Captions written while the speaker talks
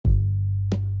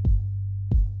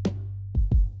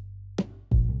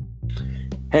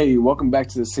Hey, welcome back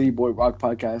to the City Boy Rock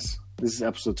Podcast. This is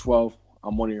episode 12.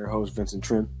 I'm one of your hosts,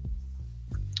 Vincent and Shrey.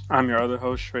 I'm your other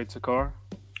host, Shrey.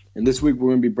 And this week we're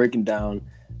going to be breaking down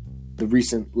the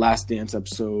recent Last Dance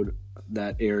episode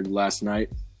that aired last night.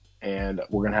 And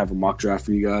we're going to have a mock draft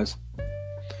for you guys.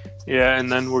 Yeah, and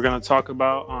then we're going to talk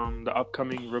about the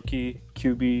upcoming rookie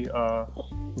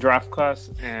QB draft class.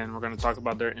 And we're going to talk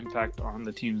about their impact on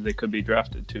the teams they could be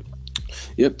drafted to.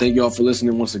 Yep, thank you all for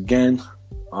listening once again.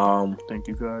 Thank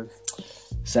you, guys.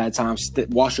 Sad times.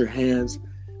 Wash your hands,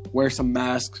 wear some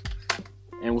masks,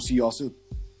 and we'll see you all soon.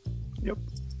 Yep.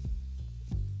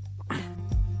 What's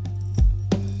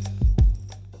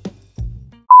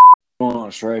going on,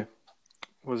 Shrey?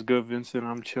 What's good, Vincent?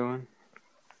 I'm chilling.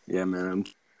 Yeah, man.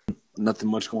 Nothing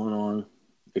much going on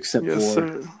except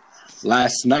sir.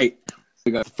 Last night.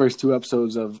 We got the first two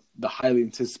episodes of the highly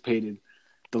anticipated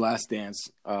The Last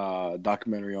Dance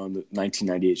documentary on the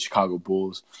 1998 Chicago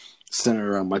Bulls, centered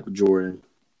around Michael Jordan.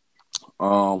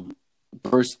 The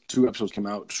first two episodes came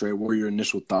out. Shrey, what were your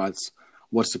initial thoughts?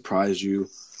 What surprised you?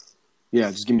 Yeah,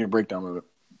 just give me a breakdown of it.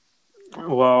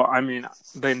 Well, I mean,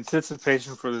 the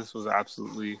anticipation for this was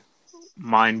absolutely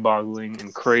mind-boggling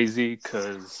and crazy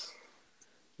because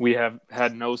we have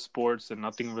had no sports and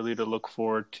nothing really to look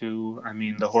forward to. I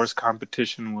mean, the horse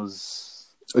competition was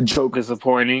a joke.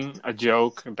 Disappointing, a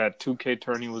joke. That 2K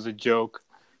tourney was a joke.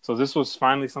 So this was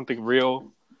finally something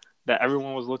real that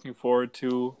everyone was looking forward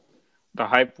to. The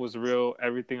hype was real,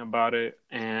 everything about it,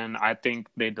 and I think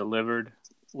they delivered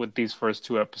with these first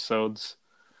two episodes.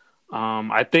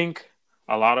 I think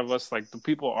a lot of us, like the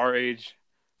people our age,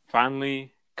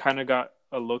 finally kind of got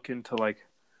a look into like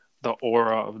the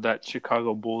aura of that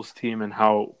Chicago Bulls team and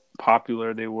how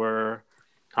popular they were,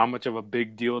 how much of a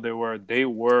big deal they were. They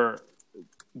were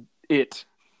it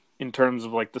in terms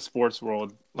of like the sports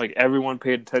world. Like everyone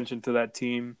paid attention to that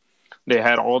team. They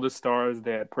had all the stars,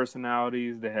 they had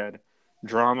personalities, they had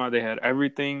drama, they had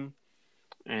everything,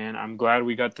 and I'm glad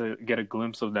we got to get a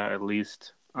glimpse of that at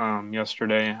least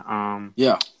yesterday. One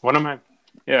of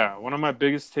my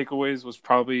biggest takeaways was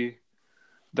probably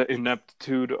the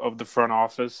ineptitude of the front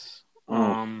office.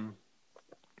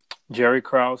 Jerry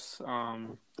Krause,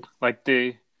 like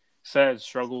they said,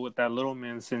 struggled with that little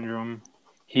man syndrome.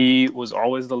 He was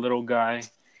always the little guy,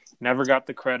 never got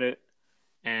the credit,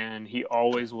 and he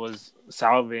always was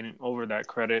salivating over that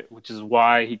credit, which is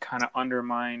why he kind of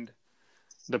undermined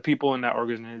the people in that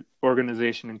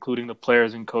organization, including the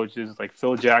players and coaches. Like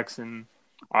Phil Jackson,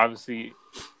 obviously,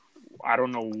 I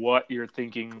don't know what you're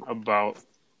thinking about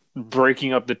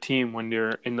breaking up the team when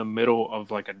you're in the middle of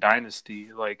like a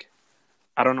dynasty. Like,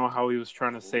 I don't know how he was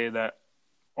trying to say that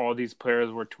all these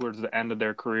players were towards the end of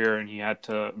their career and he had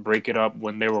to break it up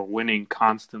when they were winning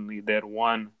constantly. They had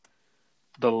won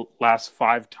the last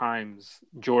 5 times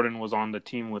Jordan was on the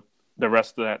team with the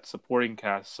rest of that supporting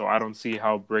cast. So I don't see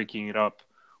how breaking it up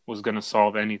was going to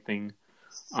solve anything.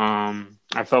 I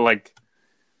felt like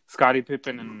Scottie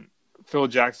Pippen and Phil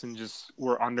Jackson just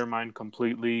were undermined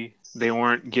completely. They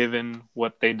weren't given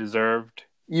what they deserved,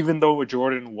 even though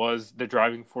Jordan was the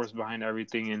driving force behind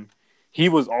everything. And he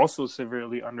was also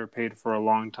severely underpaid for a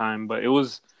long time, but it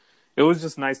was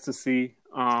just nice to see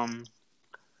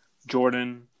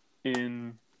Jordan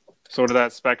in sort of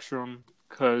that spectrum,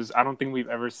 because I don't think we've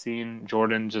ever seen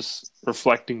Jordan just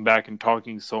reflecting back and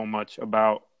talking so much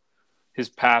about his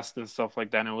past and stuff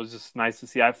like that. And it was just nice to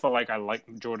see. I felt like I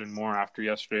liked Jordan more after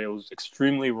yesterday. It was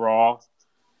extremely raw,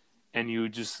 and you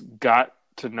just got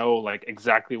to know like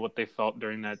exactly what they felt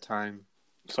during that time.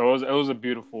 So it was a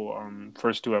beautiful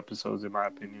first 2 episodes, in my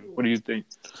opinion. What do you think?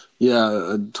 Yeah,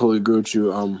 I totally agree with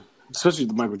you. Especially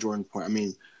the Michael Jordan point. I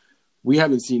mean, we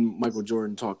haven't seen Michael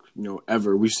Jordan talk,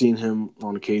 ever. We've seen him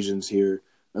on occasions here,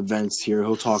 events here.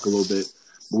 He'll talk a little bit,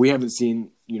 but we haven't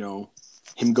seen,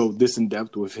 him go this in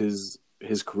depth with his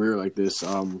career like this.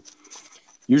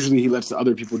 Usually he lets the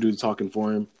other people do the talking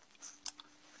for him.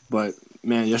 But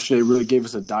man, yesterday really gave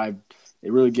us a dive.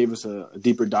 It really gave us a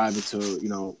deeper dive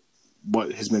into,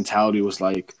 what his mentality was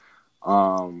like.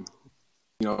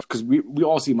 Because we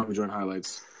all see Michael Jordan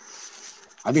highlights.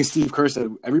 I think Steve Kerr said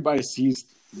everybody sees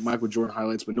Michael Jordan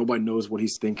highlights, but nobody knows what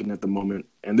he's thinking at the moment.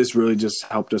 And this really just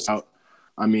helped us out.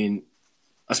 I mean,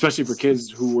 especially for kids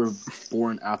who were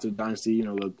born after the dynasty,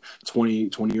 the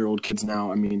 20-year-old kids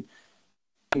now. I mean,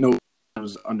 I didn't know I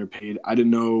was underpaid. I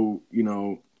didn't know,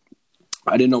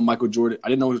 I didn't know Michael Jordan. I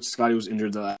didn't know Scottie was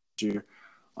injured last year.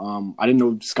 I didn't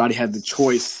know Scottie had the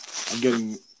choice of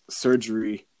getting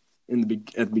surgery at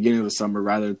the beginning of the summer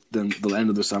rather than the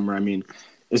end of the summer. I mean,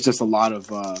 it's just a lot of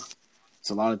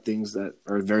things that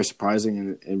are very surprising,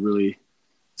 and it really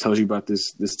tells you about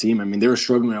this team. I mean, they were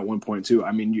struggling at one point too.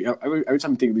 I mean, every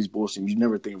time you think of these Bulls teams, you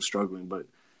never think of struggling, but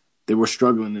they were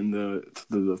struggling in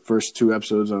the first two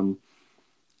episodes.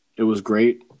 It was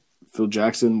great. Phil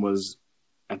Jackson was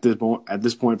at this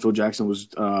point. Phil Jackson was,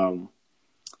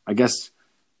 I guess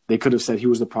they could have said he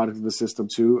was the product of the system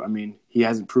too. I mean, he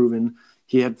hasn't proven.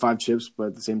 He had 5 chips, but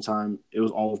at the same time, it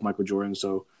was all of Michael Jordan.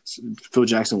 So Phil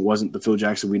Jackson wasn't the Phil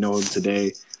Jackson we know him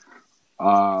today.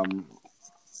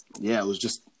 It was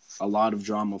just a lot of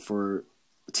drama for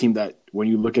a team that when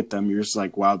you look at them, you're just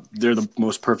like, wow, they're the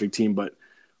most perfect team. But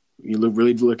you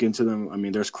really look into them. I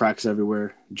mean, there's cracks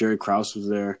everywhere. Jerry Krause was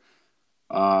there.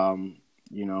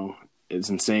 It's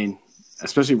insane.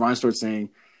 Especially Reinsdorf saying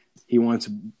he wanted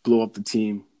to blow up the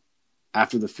team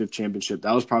after the 5th championship.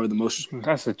 That was probably the most.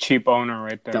 That's a cheap owner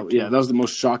right there. That was the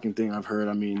most shocking thing I've heard.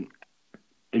 I mean,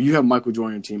 if you have Michael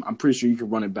Jordan on your team, I'm pretty sure you can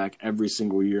run it back every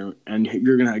single year, and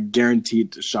you're gonna have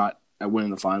guaranteed a shot at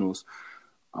winning the finals.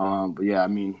 But yeah, I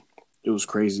mean, it was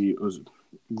crazy. It was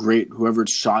great. Whoever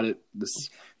shot it, the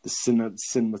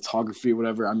cinematography,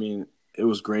 whatever. I mean, it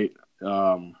was great.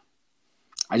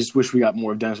 I just wish we got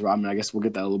more of Dennis Rodman. I guess we'll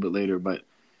get that a little bit later, but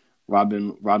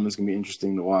Rodman's gonna be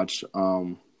interesting to watch.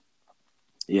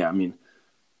 I mean,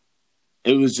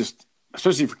 it was just,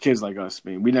 especially for kids like us.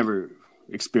 I mean, we never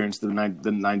experienced the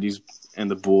 90s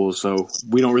and the Bulls, so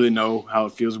we don't really know how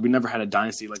it feels. We never had a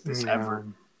dynasty like this ever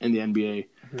in the NBA.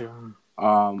 Yeah.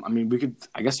 I mean,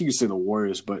 I guess you could say the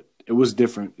Warriors, but it was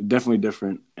different, definitely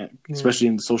different, especially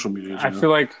in the social media. I feel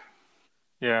like,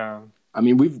 yeah. I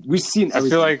mean, we've seen everything. I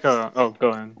feel like, go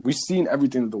ahead. We've seen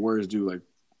everything that the Warriors do. Like,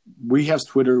 we have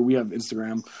Twitter, we have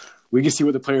Instagram. We can see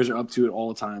what the players are up to at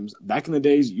all times. Back in the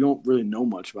days, you don't really know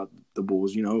much about the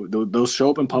Bulls. You know, they'll show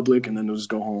up in public and then they'll just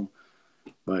go home.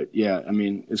 But yeah, I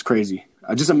mean, it's crazy.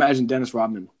 I just imagine Dennis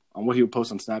Rodman on what he would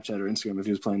post on Snapchat or Instagram if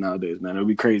he was playing nowadays, man. It would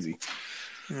be crazy.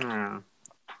 Yeah.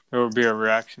 There would be a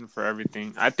reaction for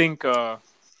everything. I think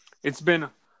it's been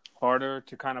harder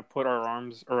to kind of put our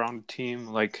arms around a team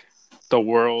like the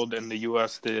world and the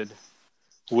U.S. did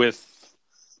with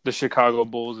the Chicago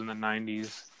Bulls in the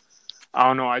 90s. I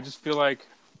don't know. I just feel like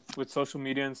with social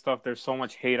media and stuff, there's so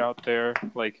much hate out there.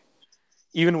 Like,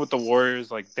 even with the Warriors,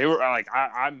 like they were like,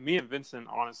 me and Vincent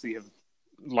honestly have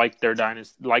liked their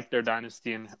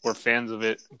dynasty and were fans of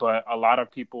it. But a lot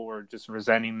of people were just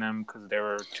resenting them because they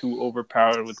were too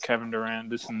overpowered with Kevin Durant,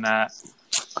 this and that,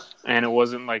 and it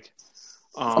wasn't like.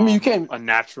 I mean, you can't. A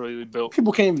naturally built.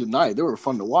 People can't even deny it. They were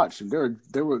fun to watch.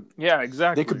 They were. Yeah,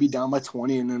 exactly. They could be down by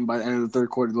 20, and then by the end of the third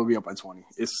quarter, they'll be up by 20.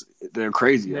 They're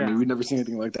crazy. Yeah. I mean, we've never seen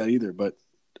anything like that either. But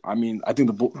I mean, I think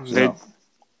the Bulls.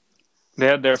 They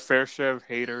had their fair share of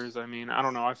haters. I mean, I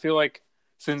don't know. I feel like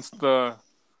since the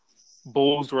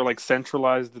Bulls were like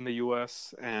centralized in the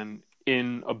U.S. and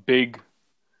in a big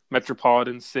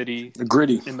metropolitan city,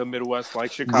 gritty in the Midwest,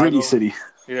 like Chicago, gritty city.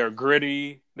 They're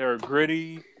gritty.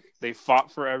 They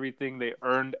fought for everything. They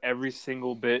earned every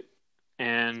single bit.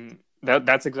 And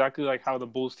that's exactly like how the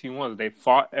Bulls team was. They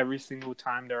fought every single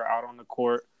time they were out on the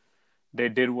court. They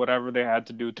did whatever they had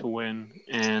to do to win.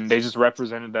 And they just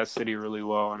represented that city really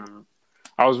well. And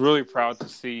I was really proud to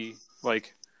see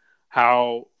like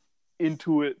how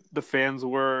into it the fans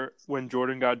were when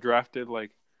Jordan got drafted.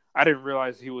 Like, I didn't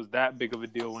realize he was that big of a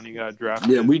deal when he got drafted.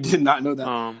 Yeah, we did not know that.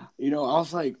 I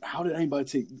was like, how did anybody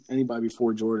take anybody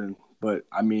before Jordan? But,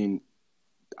 I mean,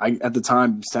 at the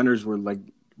time, centers were like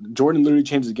 – Jordan literally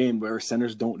changed the game where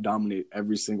centers don't dominate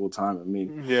every single time. I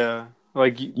mean – yeah.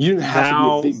 Like, you didn't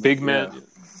have to be a big man.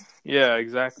 Yeah,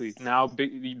 exactly. Now,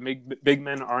 big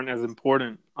men aren't as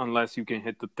important unless you can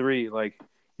hit the three. Like,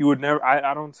 you would never –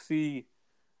 I don't see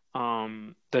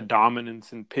the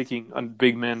dominance in picking a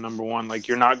big man number one. Like,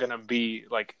 you're not going to be,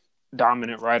 like,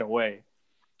 dominant right away.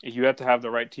 You have to have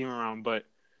the right team around, but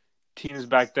 – teams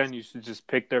back then used to just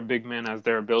pick their big men as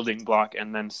their building block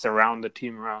and then surround the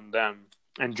team around them.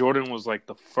 And Jordan was like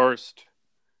the first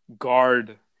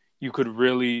guard you could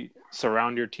really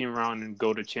surround your team around and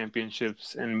go to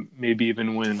championships and maybe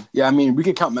even win. Yeah, I mean, we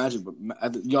can count Magic, but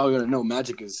y'all gotta know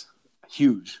Magic is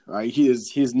huge, right? He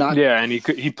is not. Yeah, and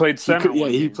he played center.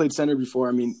 He played center before.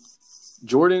 I mean,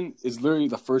 Jordan is literally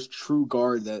the first true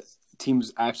guard that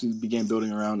teams actually began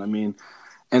building around. I mean.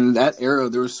 And in that era,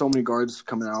 there were so many guards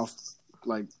coming out,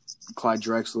 like Clyde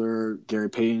Drexler, Gary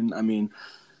Payton. I mean,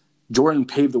 Jordan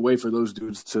paved the way for those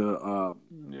dudes to,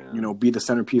 be the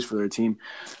centerpiece for their team.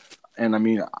 And I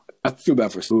mean, I feel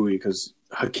bad for Bowie because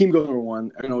Hakeem goes number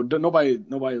one. You know, nobody's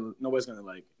gonna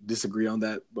like disagree on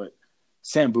that. But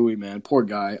Sam Bowie, man, poor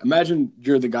guy. Imagine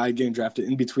you're the guy getting drafted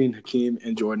in between Hakeem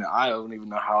and Jordan. I don't even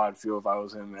know how I'd feel if I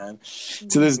was him, man.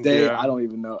 To this day, I don't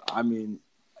even know. I mean.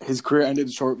 His career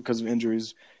ended short because of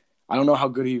injuries. I don't know how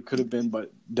good he could have been,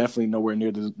 but definitely nowhere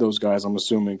near those guys, I'm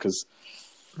assuming, because,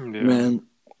 man,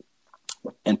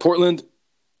 and Portland,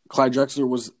 Clyde Drexler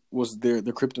was their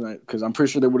kryptonite, because I'm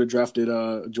pretty sure they would have drafted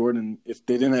Jordan if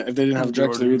they didn't have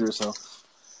Drexler either. So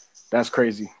that's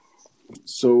crazy.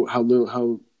 So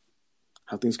how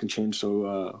things can change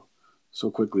so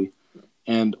quickly.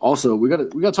 And also we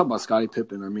gotta talk about Scottie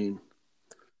Pippen. I mean,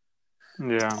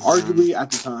 arguably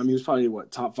at the time he was probably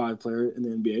top 5 player in the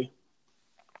NBA.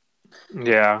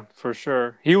 Yeah, for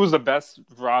sure. He was the best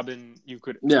Robin you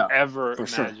could ever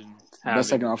imagine. Sure. Best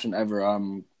second option ever.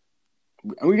 And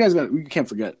we can't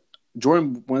forget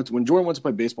when Jordan went to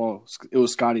play baseball, it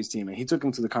was Scottie's team, and he took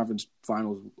him to the conference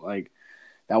finals like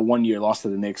that one year, lost to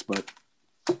the Knicks, but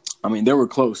I mean they were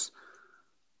close.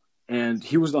 And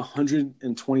he was the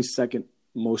 122nd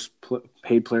most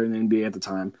paid player in the NBA at the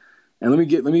time. And let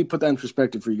me put that in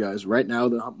perspective for you guys. Right now,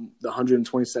 the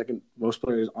 122nd most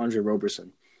player is Andre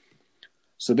Roberson.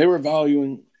 So they were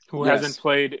valuing who hasn't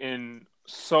played in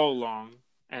so long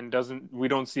and we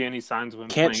don't see any signs of him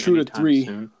can't playing shoot a three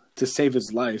soon. to save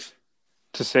his life.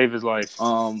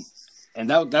 And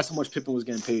that's how much Pippen was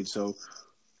getting paid. So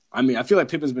I mean, I feel like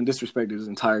Pippen's been disrespected his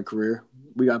entire career.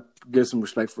 We got to give some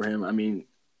respect for him. I mean,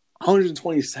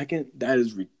 122nd, that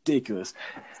is ridiculous.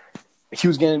 He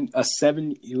was getting a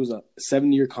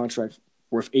 7-year contract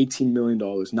worth $18 million,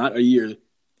 not a year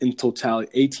in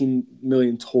totality, $18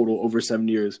 million total over 7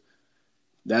 years.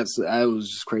 That was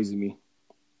just crazy to me.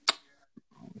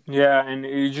 Yeah, and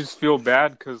you just feel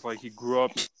bad because like he grew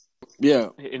up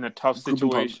in a tough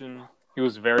situation. He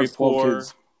was very poor.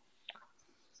 Kids.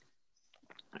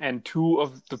 And 2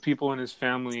 of the people in his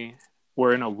family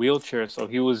were in a wheelchair, so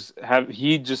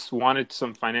he just wanted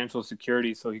some financial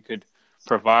security so he could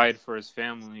provide for his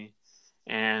family,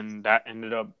 and that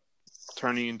ended up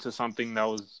turning into something that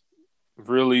was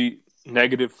really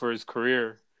negative for his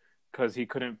career because he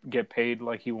couldn't get paid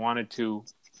like he wanted to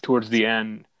towards the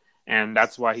end, and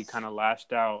that's why he kind of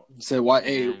lashed out. He said, "Why?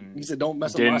 Hey," he said, "Don't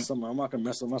mess up my summer. I'm not gonna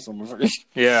mess up my summer."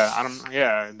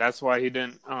 Yeah, that's why he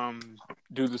didn't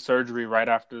do the surgery right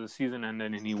after the season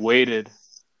ended, and he waited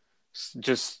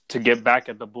just to get back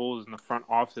at the Bulls in the front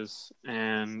office,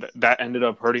 and that ended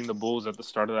up hurting the Bulls at the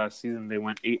start of that season. They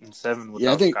went 8-7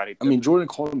 without Scottie Pippen. I mean, Jordan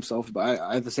called himself, but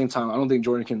at the same time, I don't think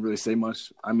Jordan can really say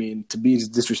much. I mean, to be as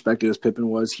disrespected as Pippen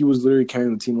was, he was literally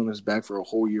carrying the team on his back for a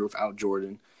whole year without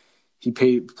Jordan. He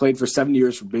played for 7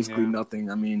 years for basically nothing.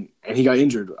 I mean, and he got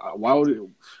injured.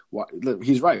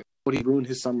 He's right. Would he ruin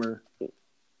his summer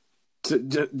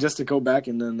just to go back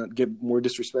and then get more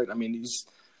disrespect? I mean, he's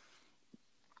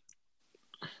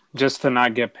just to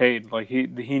not get paid. Like he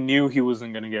knew he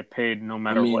wasn't going to get paid no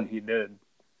matter what he did.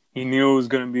 He knew it was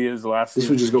going to be his last season. This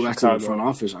would just go back to the front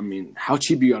office. I mean, how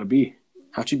cheap you got to be?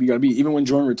 Even when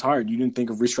Jordan retired, you didn't think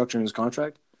of restructuring his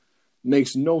contract?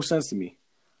 Makes no sense to me.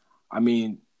 I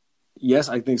mean, yes,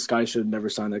 I think Scottie should have never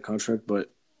signed that contract, but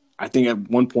I think at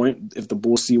one point, if the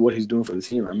Bulls see what he's doing for the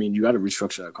team, I mean, you got to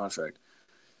restructure that contract.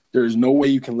 There is no way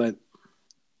you can let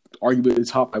arguably the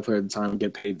top 5 player at the time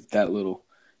get paid that little.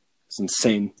 It's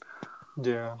insane.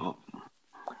 Yeah.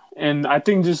 And I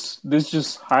think this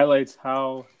just highlights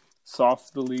how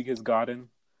soft the league has gotten.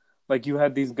 Like, you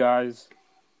had these guys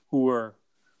who were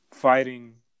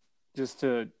fighting just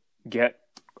to get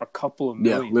a couple of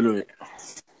million. Yeah, literally.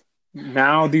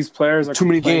 Now these players are too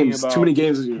many games. About too many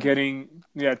games. Getting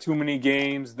too many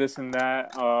games. This and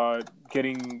that.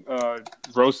 Getting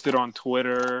roasted on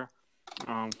Twitter.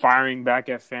 Firing back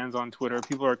at fans on Twitter.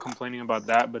 People are complaining about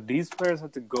that, but these players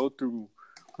have to go through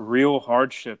real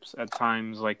hardships at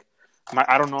times. Like,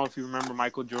 I don't know if you remember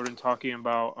Michael Jordan talking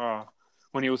about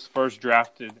when he was first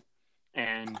drafted,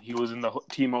 and he was in the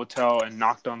team hotel and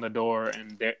knocked on the door,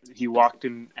 and he walked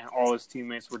in, and all his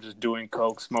teammates were just doing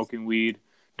coke, smoking weed,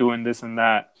 doing this and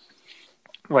that.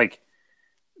 Like,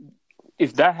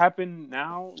 if that happened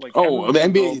now, like, the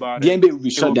NBA would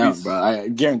be shut down, bro. I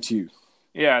guarantee you.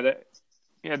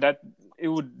 That it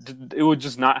would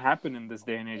just not happen in this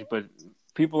day and age. But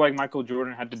people like Michael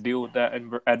Jordan had to deal with that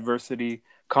adversity,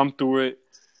 come through it,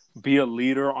 be a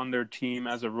leader on their team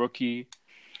as a rookie,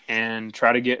 and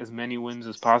try to get as many wins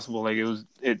as possible. Like,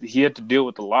 he had to deal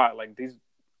with a lot. Like,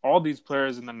 all these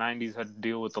players in the 90s had to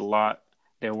deal with a lot.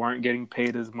 They weren't getting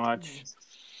paid as much,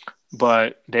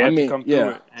 but they had to come through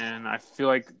it. And I feel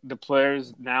like the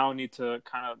players now need to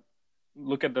kind of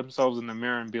look at themselves in the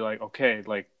mirror and be like, okay,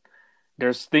 like,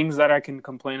 there's things that I can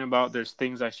complain about. There's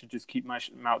things I should just keep my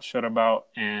mouth shut about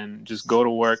and just go to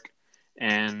work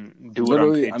and do what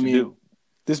I'm paid to do.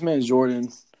 This man Jordan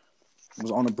was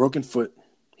on a broken foot.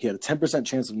 He had a 10%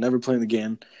 chance of never playing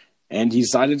again, and he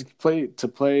decided to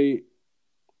play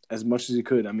as much as he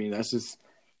could. I mean, that's just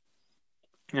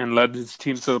And led his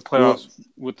team to the Well, playoffs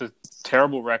with a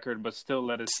terrible record, but still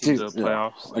led his team to the yeah,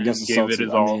 playoffs and against the gave it Celtics.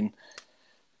 his I all. mean,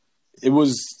 it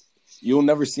was you'll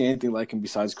never see anything like him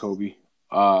besides Kobe.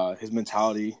 His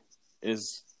mentality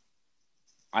is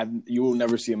you will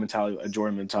never see a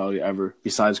Jordan mentality ever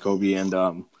besides Kobe. And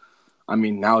I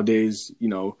mean, nowadays,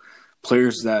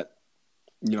 players that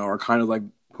are kind of like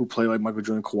who play like Michael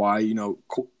Jordan, Kawhi.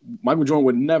 Michael Jordan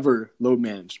would never load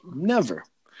manage, never.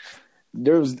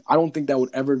 I don't think that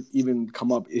would ever even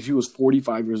come up if he was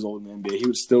 45 years old in the NBA. He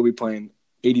would still be playing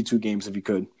 82 games if he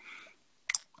could.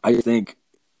 I think,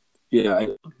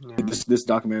 this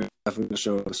documentary is definitely going to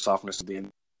show the softness at the end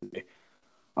of the day.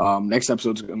 Next two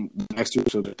episodes,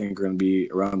 I think, are going to be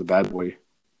around the bad boy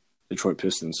Detroit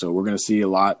Pistons. So we're going to see a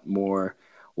lot more.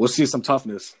 We'll see some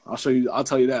toughness. I'll tell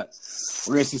you that.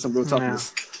 We're going to see some real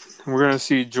toughness. Yeah. We're going to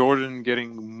see Jordan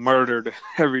getting murdered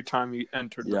every time he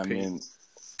entered the paint. Man.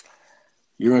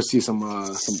 You're going to see some of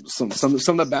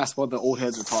the basketball that old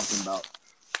heads are talking about.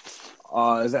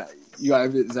 Is that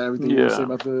everything you want to say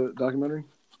about the documentary?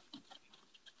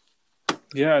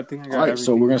 Yeah, I think I got all right,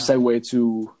 so we're going to segue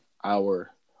to our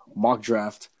mock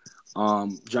draft.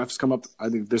 Drafts come up, I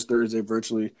think, this Thursday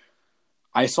virtually.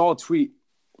 I saw a tweet.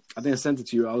 I think I sent it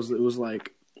to you. It was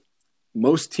like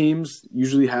most teams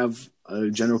usually have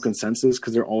a general consensus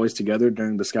because they're always together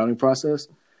during the scouting process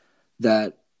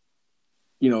that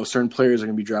certain players are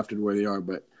going to be drafted where they are.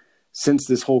 But since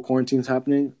this whole quarantine is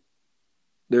happening,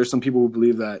 there are some people who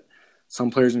believe that some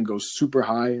players are going to go super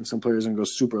high and some players are going to go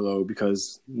super low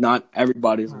because not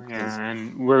everybody's.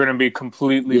 And we're going to be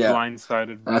completely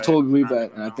blindsided. And I totally believe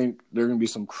that. And I think there are going to be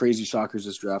some crazy shockers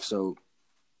this draft. So,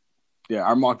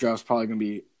 our mock draft is probably going to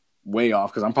be way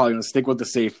off because I'm probably going to stick with the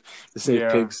safe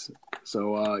picks.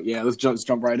 So, let's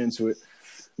jump right into it.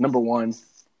 Number 1,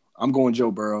 I'm going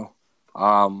Joe Burrow.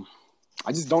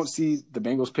 I just don't see the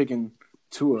Bengals picking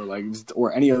Tua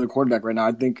or any other quarterback right now.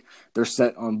 I think they're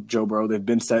set on Joe Burrow. They've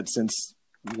been set since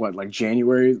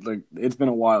January. It's been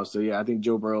a while. So I think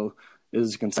Joe Burrow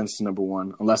is consensus number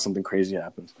 1 unless something crazy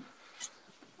happens.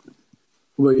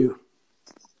 What about you?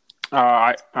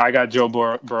 I got Joe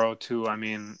Burrow too. I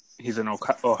mean, he's an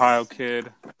Ohio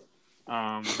kid.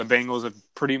 The Bengals have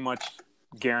pretty much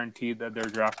guaranteed that they're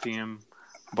drafting him.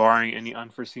 Barring any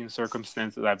unforeseen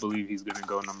circumstances, I believe he's going to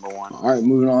go number 1. All right,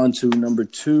 moving on to number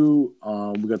 2.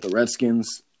 We got the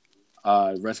Redskins.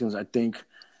 Redskins, I think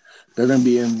they're going to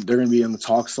be in the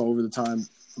talks all over the time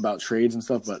about trades and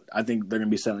stuff, but I think they're going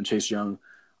to be selling Chase Young.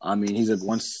 I mean, he's a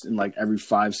once in every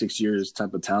 5-6 years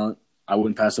type of talent. I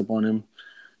wouldn't pass up on him.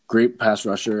 Great pass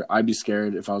rusher. I'd be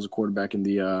scared if I was a quarterback in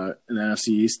the NFC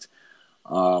East.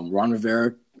 Ron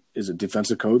Rivera is a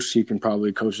defensive coach. He can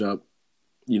probably coach up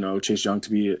Chase Young to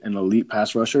be an elite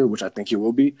pass rusher, which I think he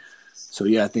will be. So,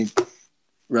 I think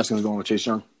Redskins going with Chase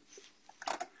Young.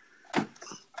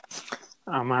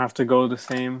 I'm going to have to go the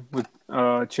same with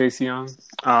Chase Young.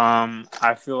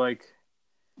 I feel like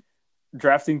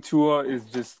drafting Tua is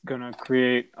just going to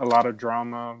create a lot of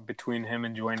drama between him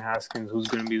and Dwayne Haskins, who's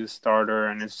going to be the starter,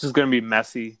 and it's just going to be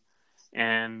messy.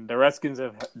 And the Redskins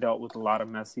have dealt with a lot of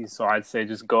messy, so I'd say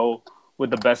just go with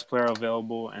the best player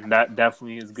available, and that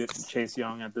definitely is good to Chase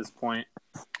Young at this point.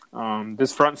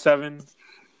 This front 7,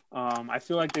 I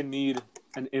feel like they need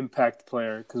an impact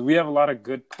player because we have a lot of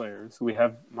good players. We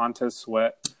have Montez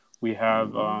Sweat. We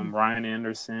have Ryan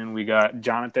Anderson. We got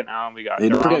Jonathan Allen. We got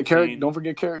don't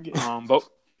forget Kerrigan.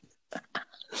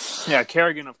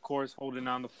 Kerrigan, of course, holding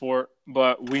down the fort.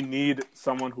 But we need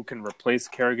someone who can replace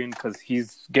Kerrigan because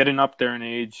he's getting up there in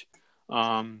age.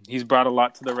 He's brought a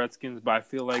lot to the Redskins, but I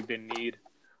feel like they need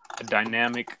a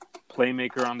dynamic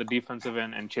playmaker on the defensive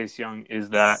end, and Chase Young is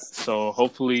that. So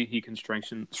hopefully he can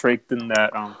strengthen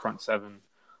that front 7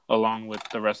 along with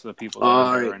the rest of the people.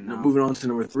 All right, now. Moving on to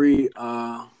number 3.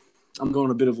 I'm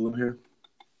going a bit of a limb here.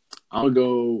 I'm gonna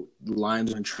go the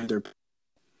Lions and trade their,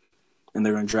 and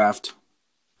they're gonna draft.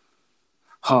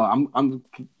 I'm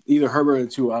either Herbert or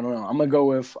Tua. I don't know. I'm gonna go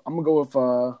with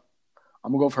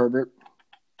Herbert.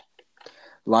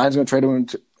 Lions gonna trade him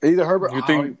either Herbert.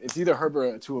 It's either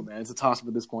Herbert or Tua, man. It's a toss up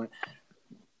at this point.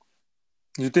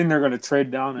 You think they're gonna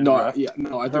trade down? And I think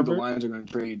the Lions are gonna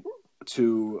trade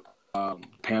to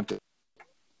Panthers.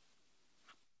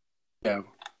 Yeah.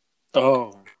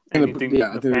 Oh. I think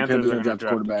the Panthers are gonna draft a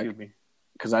quarterback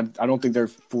because I don't think they're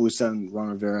fully set on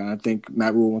Ron Rivera, and I think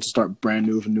Matt Rule wants to start brand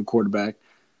new with a new quarterback.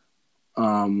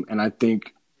 And I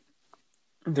think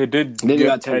they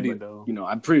got Teddy though.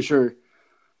 I'm pretty sure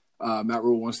Matt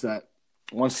Rule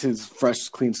wants his fresh,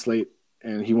 clean slate,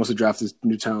 and he wants to draft his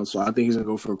new talent. So I think he's gonna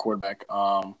go for a quarterback.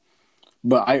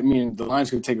 But I mean, the Lions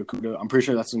could take Okuda. I'm pretty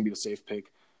sure that's gonna be a safe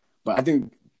pick. But I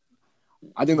think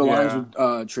I think the Lions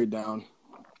Yeah. would trade down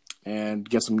and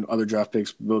get some other draft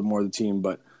picks, build more of the team.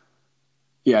 But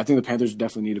yeah, I think the Panthers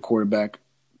definitely need a quarterback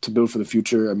to build for the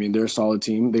future. I mean, they're a solid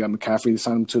team. They got McCaffrey. They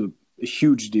signed him to a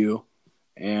huge deal.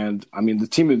 And, I mean, the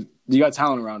team is – you got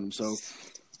talent around them, so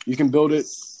you can build it.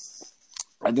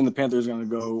 I think the Panthers are going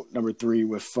to go number 3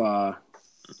 with I'm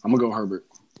going to go Herbert.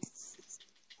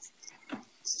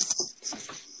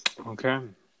 Okay.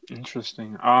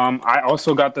 Interesting. I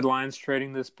also got the Lions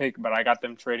trading this pick, but I got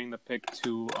them trading the pick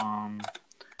to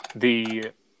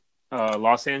the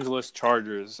Los Angeles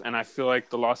Chargers, and I feel like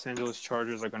the Los Angeles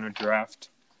Chargers are going to draft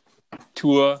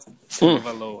Tua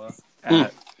Tagovailoa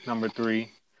at number 3.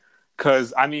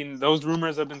 Because, I mean, those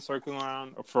rumors have been circling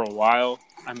around for a while.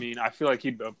 I mean, I feel like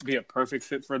he'd be a perfect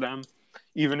fit for them,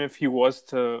 even if he was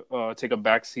to take a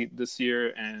back seat this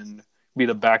year and be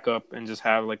the backup and just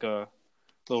have like a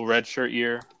little red shirt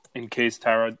year in case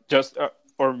unless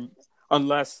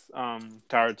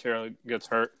Tyrod Taylor gets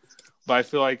hurt. But I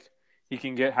feel like he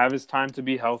can have his time to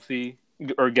be healthy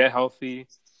or get healthy.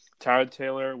 Tyrod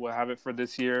Taylor will have it for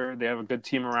this year. They have a good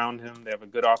team around him. They have a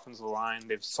good offensive line.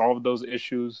 They've solved those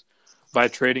issues by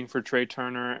trading for Trey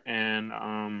Turner, and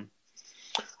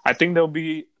I think they'll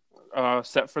be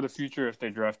set for the future if they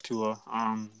draft Tua.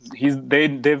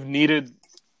 They've needed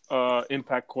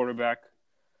impact quarterback.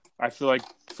 I feel like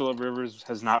Phillip Rivers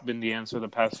has not been the answer the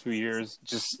past few years,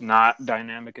 just not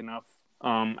dynamic enough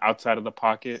outside of the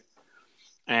pocket.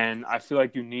 And I feel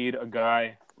like you need a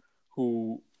guy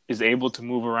who is able to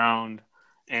move around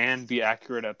and be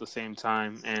accurate at the same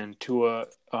time. And Tua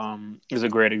is a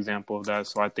great example of that.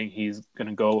 So I think he's going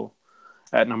to go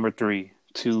at number 3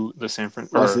 to the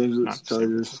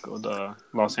the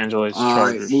Los Angeles Chargers. All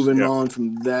right, moving on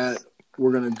from that,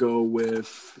 we're going to go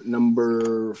with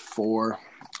number 4,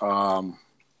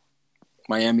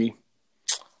 Miami.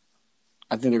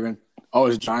 I think they're going to – oh,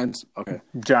 it's Giants? Okay.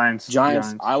 Giants.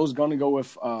 I was going to go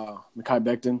with Mekhi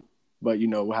Becton, but you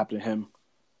know what happened to him.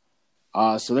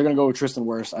 So they're going to go with Tristan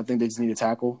Wirfs. I think they just need a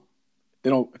tackle.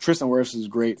 Tristan Wirfs is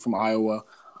great from Iowa.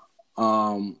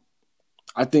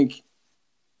 I think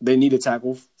they need a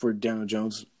tackle for Daniel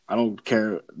Jones. I don't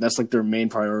care. That's like their main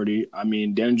priority. I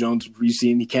mean, Daniel Jones, we've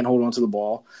seen he can't hold on to the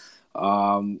ball.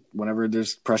 Whenever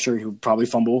there's pressure, he'll probably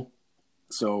fumble.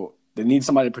 So they need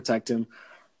somebody to protect him.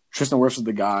 Tristan Wirfs is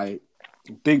the guy.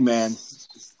 Big man.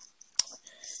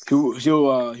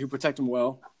 He'll protect him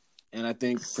well. And I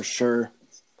think for sure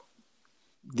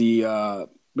the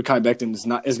Mekhi Becton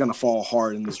is going to fall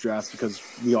hard in this draft because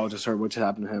we all just heard what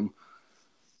happened to him.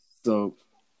 So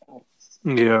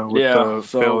the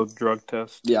failed drug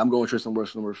test. Yeah, I'm going with Tristan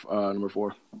Wirfs number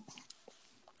 4.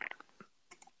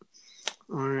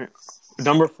 All right,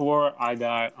 number 4, I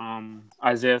got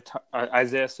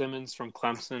Isaiah Simmons from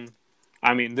Clemson.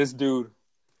 I mean, this dude,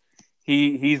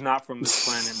 he's not from this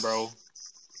planet, bro.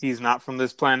 He's not from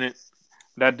this planet.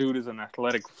 That dude is an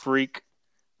athletic freak.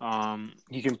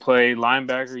 He can play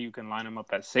linebacker. You can line him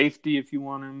up at safety if you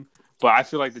want him. But I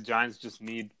feel like the Giants just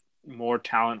need more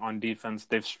talent on defense.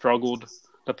 They've struggled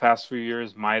the past few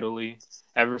years mightily.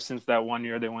 Ever since that one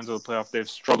year they went to the playoff, they've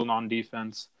struggled on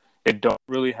defense. They don't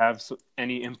really have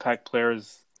any impact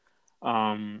players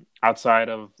outside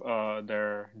of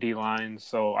their D-line.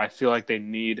 So I feel like they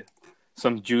need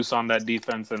some juice on that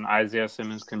defense, and Isaiah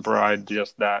Simmons can provide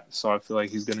just that. So I feel like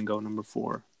he's going to go number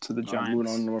 4 to the Giants.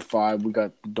 Moving on, number 5, we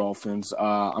got the Dolphins.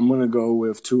 I'm going to go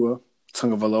with Tua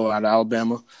Tagovailoa out of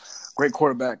Alabama. Great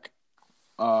quarterback.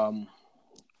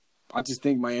 I just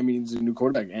think Miami needs a new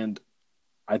quarterback, and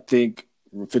I think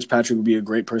Fitzpatrick would be a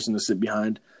great person to sit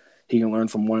behind. He can learn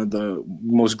from one of the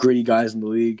most gritty guys in the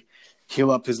league. Heal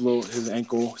up his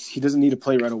ankle. He doesn't need to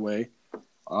play right away.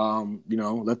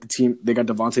 Let the team. They got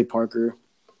Devontae Parker.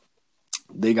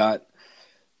 They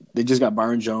just got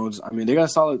Byron Jones. I mean, they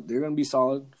got solid. They're going to be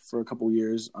solid for a couple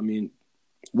years. I mean,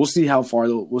 we'll see how far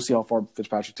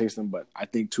Fitzpatrick takes them. But I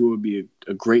think Tua would be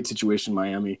a great situation in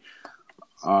Miami.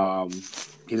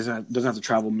 He doesn't have to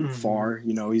travel far.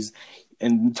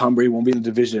 And Tom Brady won't be in the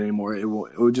division anymore. It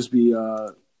will just be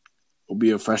will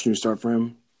be a fresh new start for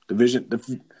him.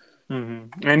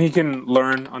 And he can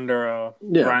learn under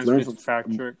Brian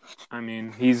Fitzpatrick. I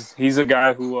mean, he's a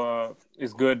guy who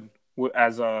is good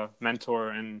as a mentor,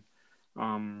 and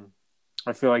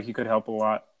I feel like he could help a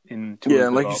lot in.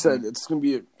 And like you said, it's gonna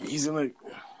be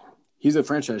he's a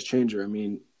franchise changer. I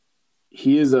mean,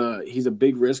 he's a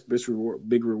big risk,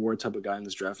 big reward type of guy in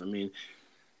this draft. I mean,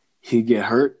 he'd get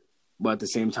hurt, but at the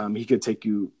same time, he could take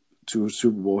you to a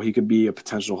Super Bowl. He could be a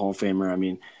potential Hall of Famer. I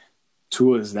mean,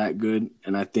 Tua is that good,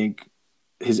 and I think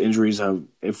his injuries have.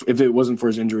 If it wasn't for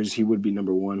his injuries, he would be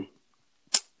number 1.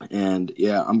 And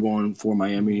yeah, I'm going for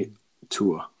Miami.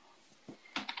 Tua.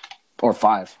 Or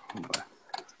 5.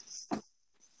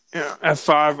 Yeah, at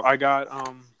 5, I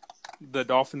got the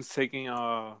Dolphins taking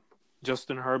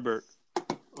Justin Herbert.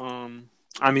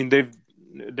 I mean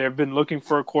they've been looking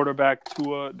for a quarterback.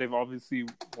 Tua, they've obviously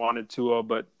wanted Tua,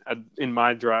 but in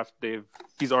my draft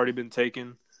he's already been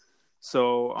taken.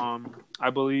 So I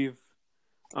believe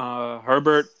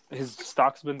Herbert, his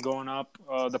stock's been going up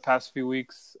the past few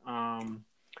weeks.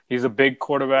 He's a big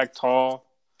quarterback, tall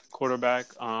quarterback.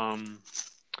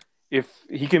 If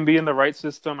he can be in the right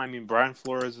system, I mean, Brian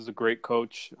Flores is a great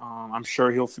coach. I'm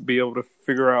sure he'll be able to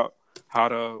figure out how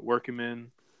to work him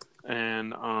in.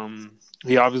 And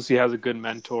he obviously has a good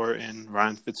mentor in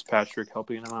Ryan Fitzpatrick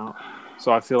helping him out.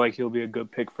 So I feel like he'll be a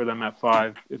good pick for them at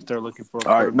 5 if they're looking for a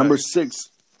quarterback. All right, number 6,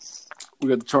 we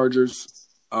got the Chargers.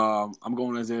 I'm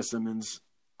going Isaiah Simmons.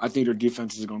 I think their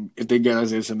defense is going to – if they get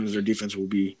Isaiah Simmons, their defense will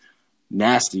be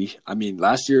nasty. I mean,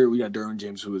 last year we got Derwin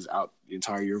James, who was out the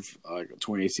entire year, like a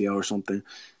torn ACL or something.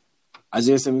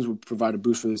 Isaiah Simmons would provide a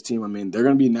boost for this team. I mean, they're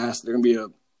going to be nasty. They're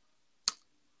going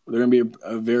to be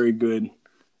a very good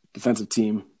defensive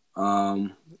team.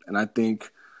 And I think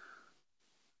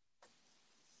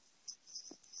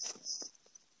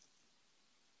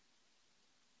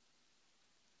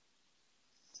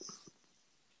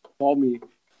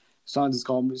Sean just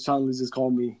called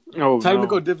me. Oh,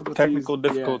 Technical no. difficulties. Technical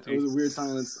difficulties. Yeah, it was a weird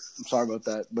silence. I'm sorry about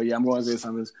that. But yeah, I'm going Isaiah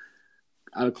Simmons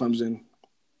out of Clemson.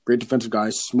 Great defensive guy,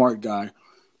 smart guy.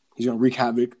 He's going to wreak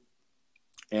havoc.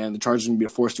 And the Chargers are going to be a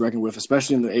force to reckon with,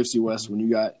 especially in the AFC West when you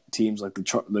got teams like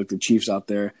the Chiefs out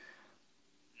there.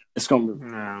 It's going to be...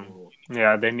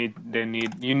 Yeah, they need.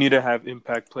 You need to have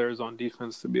impact players on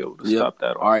defense to be able to stop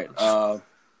that. All right,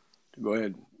 go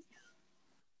ahead.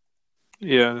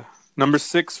 Yeah, number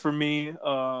 6 for me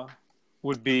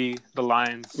would be the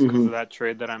Lions because of that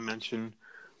trade that I mentioned.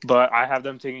 But I have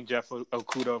them taking Jeff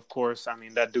Okudah, of course. I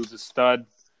mean, that dude's a stud.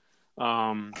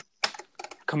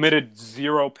 Committed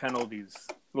 0 penalties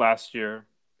last year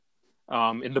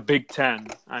in the Big Ten.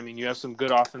 I mean, you have some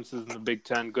good offenses in the Big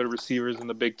Ten, good receivers in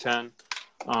the Big Ten.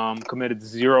 Committed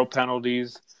 0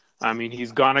 penalties. I mean,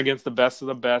 he's gone against the best of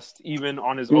the best, even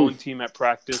on his own team at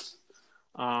practice.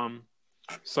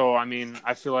 So, I mean,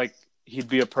 I feel like he'd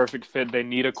be a perfect fit. They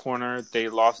need a corner. They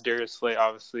lost Darius Slay,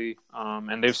 obviously,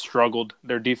 and they've struggled.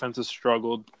 Their defense has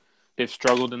struggled. They've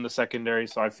struggled in the secondary,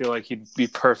 so I feel like he'd be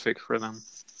perfect for them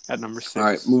at number 6. All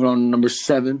right, moving on to number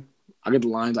 7. I got the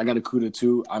Lions. I got Okudah,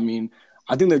 too. I mean,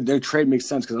 I think that their trade makes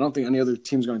sense because I don't think any other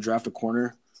team's going to draft a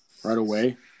corner right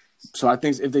away. So I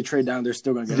think if they trade down, they're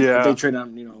still going to get it. If they trade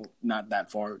down, not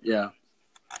that far. Yeah.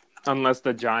 Unless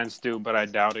the Giants do, but I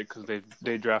doubt it because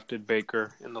they drafted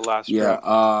Baker in the last draft.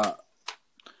 Yeah,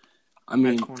 I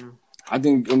mean, I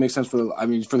think it makes sense for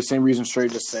the same reason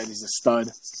Shrey just said. He's a stud,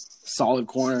 solid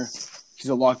corner. He's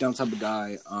a lockdown type of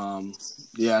guy.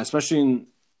 Especially in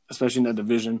that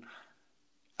division.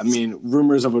 I mean,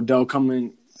 rumors of Odell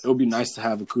coming. It would be nice to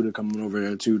have Okudah coming over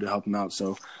there too to help him out.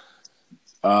 So,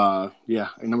 at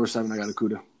number 7, I got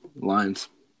Okudah, Lions.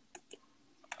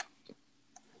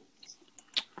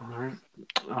 All right.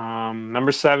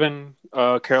 Number 7,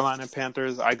 Carolina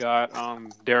Panthers. I got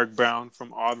Derek Brown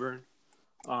from Auburn.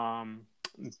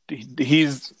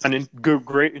 He's a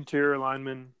great interior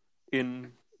lineman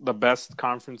in the best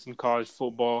conference in college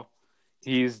football.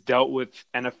 He's dealt with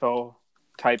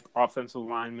NFL-type offensive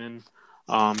linemen,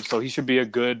 so he should be a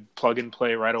good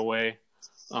plug-and-play right away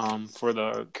for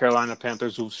the Carolina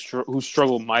Panthers, who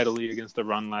struggled mightily against the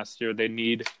run last year. They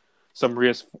need some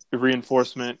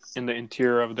reinforcement in the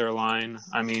interior of their line.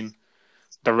 I mean,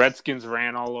 the Redskins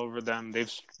ran all over them.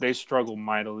 They struggled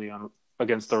mightily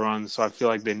against the run, so I feel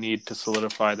like they need to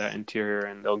solidify that interior,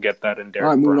 and they'll get that in Derek Brown. All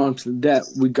right, moving on to that,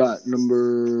 we got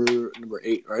number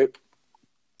 8, right?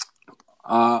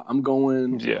 I'm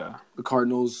going the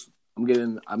Cardinals. I'm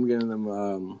getting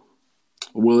them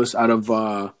Willis out of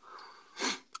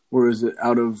where is it?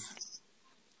 Out of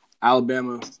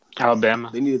Alabama.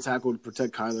 They need a tackle to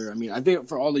protect Kyler. I mean, I think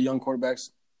for all the young quarterbacks,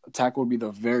 a tackle would be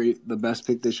the best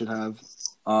pick they should have.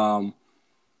 Kyler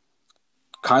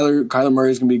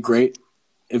Murray is going to be great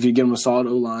if you give him a solid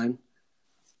O-line.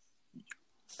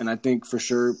 And I think for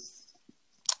sure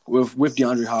with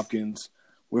DeAndre Hopkins,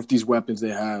 with these weapons they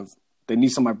have, they need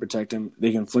somebody to protect him.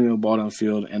 They can fling the ball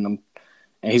downfield, and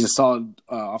he's a solid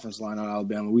offensive line out of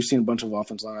Alabama. We've seen a bunch of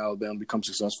offensive line out of Alabama become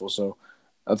successful, so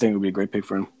I think it would be a great pick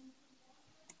for him.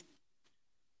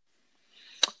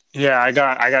 Yeah, I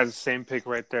got the same pick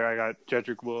right there. I got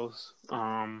Jedrick Wills.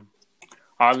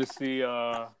 Obviously,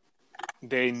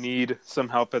 they need some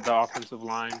help at the offensive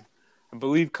line. I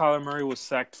believe Kyler Murray was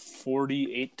sacked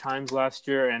 48 times last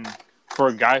year, and for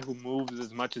a guy who moves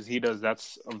as much as he does,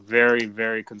 that's a very,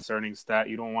 very concerning stat.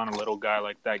 You don't want a little guy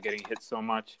like that getting hit so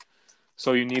much.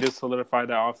 So you need to solidify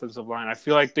that offensive line. I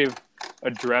feel like they've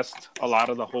addressed a lot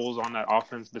of the holes on that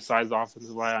offense besides the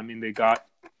offensive line. I mean, they got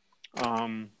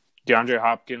DeAndre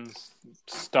Hopkins,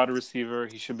 stud receiver.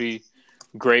 He should be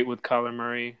great with Kyler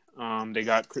Murray. They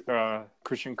got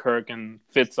Christian Kirk and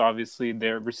Fitz, obviously.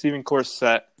 Their receiving core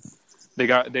set.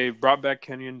 They brought back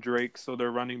Kenyon Drake, so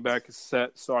their running back is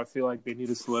set. So I feel like they need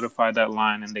to solidify that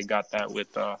line, and they got that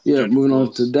with moving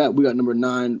on to that, we got number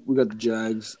 9. We got the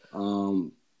Jags.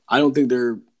 I don't think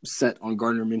they're set on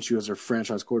Gardner Minshew as their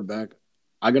franchise quarterback.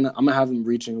 I'm gonna have them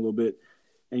reaching a little bit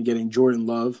and getting Jordan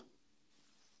Love.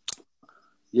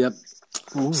 Yep.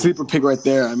 Ooh. Sleeper pick right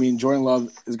there. I mean, Jordan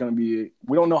Love is gonna be.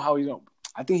 We don't know how he's gonna.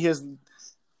 I think he has.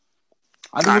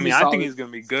 I think he's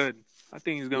gonna be good. I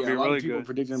think he's going to be really good. People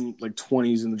predict him like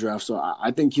 20s in the draft, so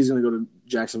I think he's going to go to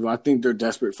Jacksonville. I think they're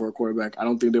desperate for a quarterback. I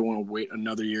don't think they want to wait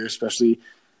another year, especially.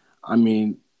 I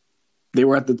mean, they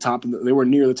were at the top. They were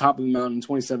near the top of the mountain in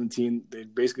 2017. They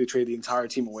basically traded the entire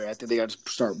team away. I think they got to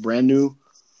start brand new.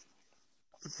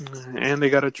 And they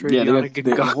got to trade. Yeah,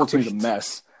 the whole team's a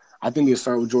mess. I think they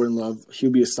start with Jordan Love.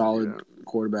 He'll be a solid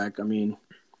quarterback. I mean.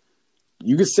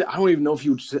 You could sit. I don't even know if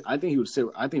he would sit. I think he would sit.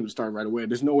 I think he would start right away.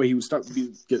 There's no way he would start. I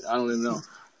don't even know.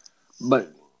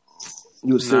 But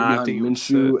he would sit behind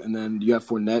Minshew, and then you have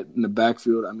Fournette in the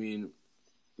backfield. I mean,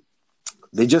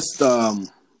 they just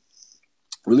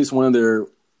released one of their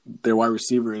wide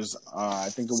receivers. I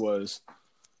think it was.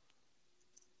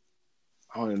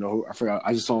 I don't even know. I forgot.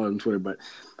 I just saw it on Twitter. But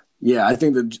yeah, I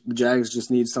think the Jags just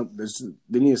need something.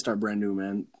 They need to start brand new,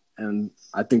 man. And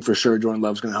I think for sure Jordan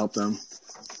Love's going to help them.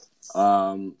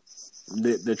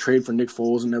 The trade for Nick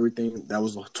Foles and everything, that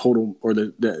was a total, or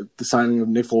the signing of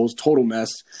Nick Foles, total mess.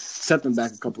 Set them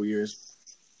back a couple years.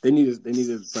 They need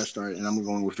a fresh start, and I'm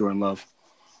going with Jordan Love.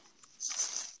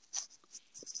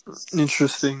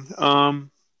 Interesting. I'm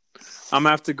gonna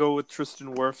have to go with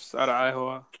Tristan Wirfs out of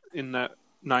Iowa in that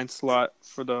 9th slot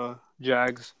for the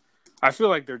Jags. I feel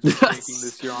like they're just tanking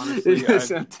this year,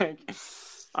 honestly.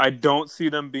 I don't see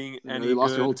them being any. They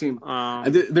lost good. their whole team.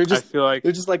 I feel like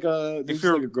they're just like a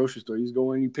grocery store. You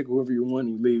go in, you pick whoever you want,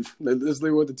 and you leave. That's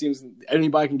literally what the teams.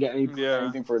 Anybody can get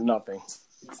anything for nothing.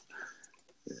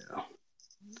 Yeah.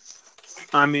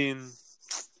 I mean,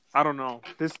 I don't know.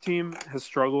 This team has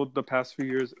struggled the past few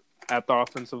years at the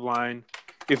offensive line.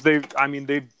 They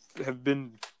have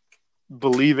been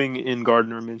believing in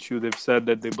Gardner Minshew. They've said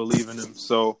that they believe in him,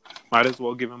 so might as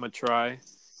well give him a try.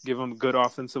 Give him a good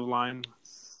offensive line.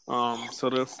 So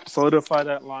to solidify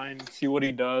that line, see what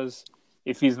he does.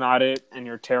 If he's not it and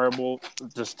you're terrible,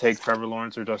 just take Trevor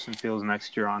Lawrence or Justin Fields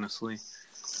next year, honestly.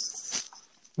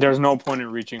 There's no point in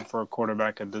reaching for a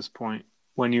quarterback at this point.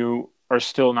 When you are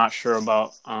still not sure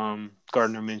about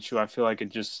Gardner Minshew, I feel like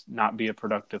it'd just not be a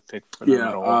productive pick for them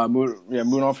at all.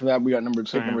 Moving on from that, we got number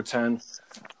 10. I'm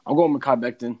going with Mekhi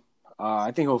Becton.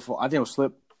 I think he'll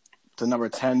slip to number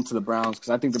 10 to the Browns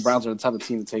because I think the Browns are the type of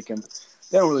team to take him.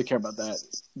 They don't really care about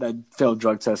that failed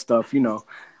drug test stuff. You know,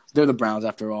 they're the Browns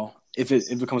after all. If it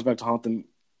comes back to haunt them,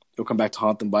 it'll come back to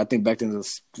haunt them. But I think Becton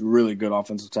is a really good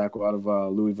offensive tackle out of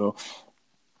Louisville.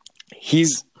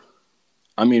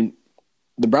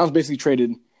 The Browns basically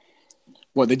traded.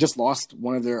 They just lost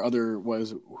one of their other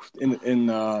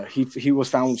he was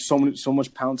found with so many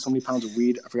pounds of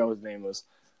weed. I forgot what his name was.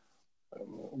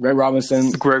 Greg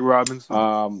Robinson.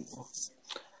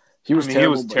 He was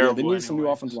terrible. They needed some new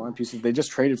offensive line pieces. They just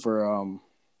traded for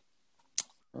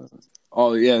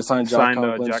signed Jack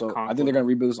Conklin. I think they're gonna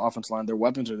rebuild this offensive line. Their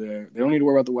weapons are there. They don't need to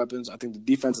worry about the weapons. I think the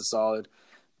defense is solid.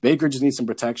 Baker just needs some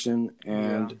protection,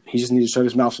 and he just needs to shut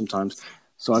his mouth sometimes.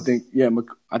 So I think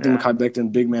Mekhi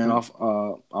Becton, big man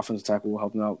offensive tackle, will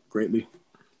help him out greatly.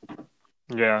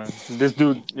 Yeah, this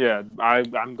dude. Yeah,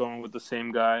 I'm going with the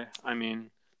same guy. I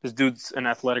mean, this dude's an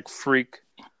athletic freak.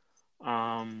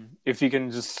 If he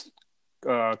can just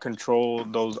control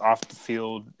those off the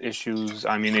field issues,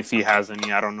 I mean, if he has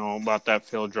any, I don't know about that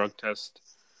failed drug test.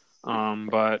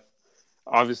 But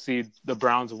obviously the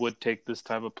Browns would take this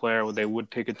type of player, or they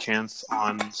would take a chance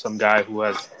on some guy who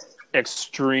has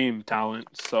extreme talent.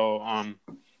 So,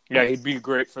 he'd be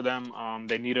great for them.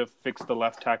 They need to fix the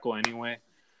left tackle anyway.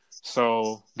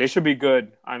 So they should be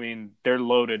good. I mean, they're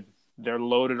loaded. They're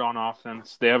loaded on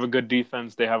offense. They have a good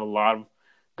defense. They have a lot of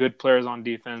good players on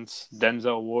defense.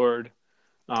 Denzel Ward.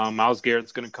 Myles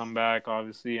Garrett's going to come back,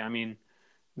 obviously. I mean,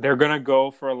 they're going to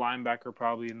go for a linebacker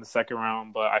probably in the second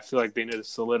round, but I feel like they need to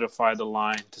solidify the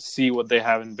line to see what they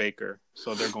have in Baker.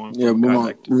 So they're going for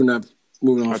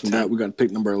moving on from that, we got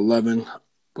pick number 11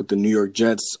 with the New York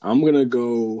Jets. I'm going to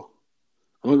go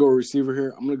I'm gonna go receiver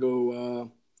here. I'm gonna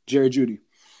go Jerry Judy.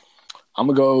 I'm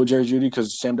gonna go Jerry Judy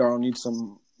because Sam Darnold needs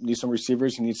some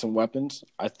receivers. He needs some weapons.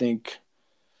 I think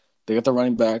they got the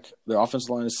running back. Their offensive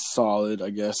line is solid, I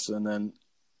guess. And then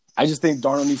I just think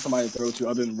Darnold needs somebody to throw to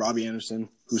other than Robbie Anderson,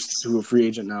 who's a free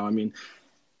agent now. I mean,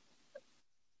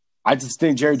 I just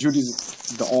think Jerry Judy's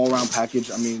the all-around package.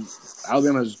 I mean,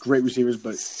 Alabama has great receivers,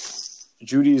 but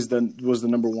Judy was the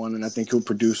number one, and I think he'll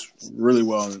produce really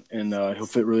well, and he'll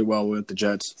fit really well with the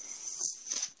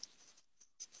Jets.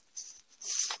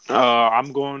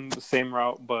 I'm going the same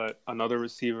route, but another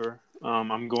receiver.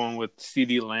 I'm going with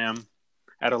CeeDee Lamb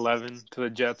at 11 to the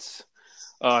Jets.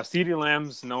 CeeDee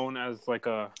Lamb's known as like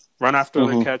a run after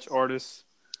the catch artist,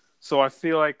 so I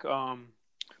feel like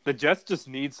the Jets just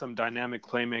need some dynamic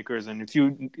playmakers, and if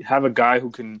you have a guy who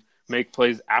can make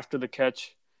plays after the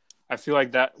catch, I feel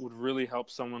like that would really help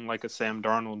someone like a Sam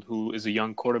Darnold, who is a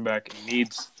young quarterback and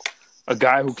needs a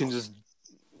guy who can just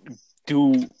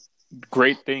do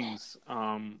great things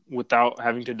without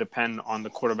having to depend on the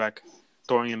quarterback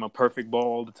throwing him a perfect ball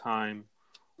all the time,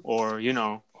 or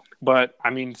But I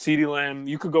mean, CeeDee Lamb,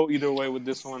 you could go either way with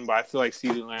this one, but I feel like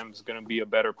CeeDee Lamb is going to be a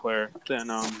better player than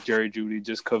Jerry Judy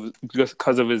just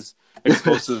because of his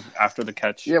explosive after the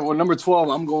catch. Yeah, well, number 12,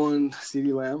 I'm going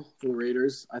CeeDee Lamb for the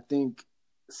Raiders. I think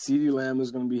CeeDee Lamb is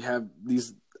going to have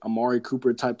these Amari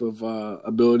Cooper type of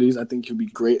abilities. I think he'll be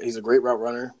great. He's a great route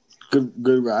runner,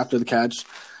 good after the catch.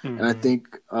 Mm-hmm. And I think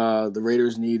the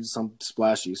Raiders need some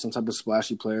type of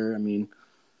splashy player. I mean,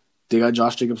 they got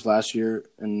Josh Jacobs last year,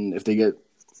 and if they get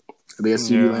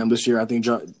CeeDee Lamb this year, I think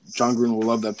John Gruden will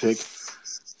love that pick.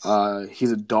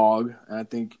 He's a dog, and I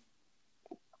think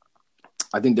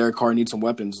Derek Carr needs some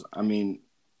weapons. I mean,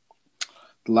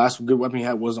 the last good weapon he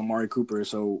had was Amari Cooper,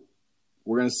 so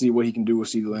we're gonna see what he can do with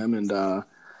CeeDee Lamb, and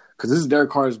because this is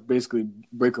Derek Carr's basically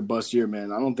break or bust year,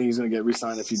 man. I don't think he's gonna get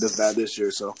re-signed if he does bad this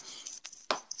year. So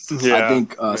I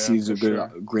think CeeDee's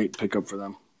a great pickup for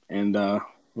them. And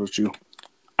what's you?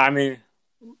 I mean,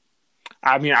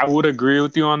 I would agree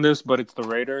with you on this, but it's the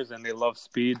Raiders, and they love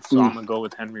speed, so I'm going to go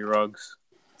with Henry Ruggs.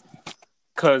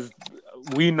 Because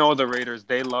we know the Raiders,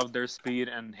 they love their speed,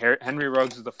 and Henry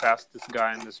Ruggs is the fastest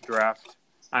guy in this draft.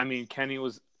 I mean, Kenny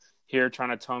was here trying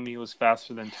to tell me he was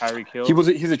faster than Tyreek Hill.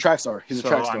 He's a track star. He's a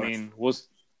track star. I mean,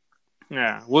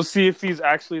 we'll see if he's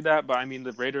actually that, but I mean,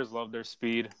 the Raiders love their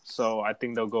speed, so I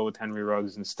think they'll go with Henry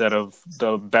Ruggs instead of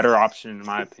the better option, in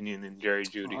my opinion, in Jerry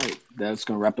Judy. All right. That's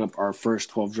going to wrap up our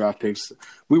first 12 draft picks.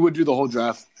 We would do the whole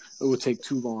draft. It would take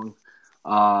too long.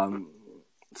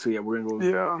 So, yeah, we're going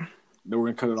to go. Yeah. Then we're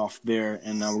going to cut it off there,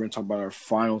 and now we're going to talk about our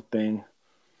final thing.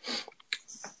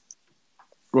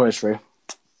 Go ahead, Shrey.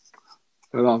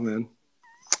 Cut it off, man.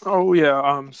 Oh,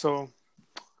 yeah. So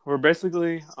we're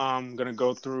basically going to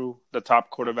go through the top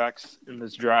quarterbacks in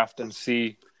this draft and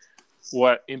see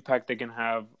what impact they can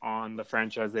have on the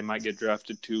franchise they might get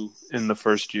drafted to in the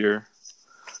first year.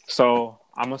 So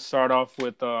I'm going to start off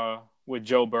with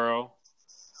Joe Burrow.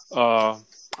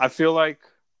 I feel like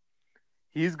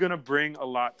he's going to bring a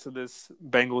lot to this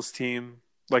Bengals team,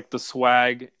 like the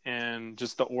swag and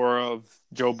just the aura of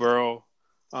Joe Burrow.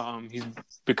 He's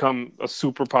become a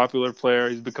super popular player.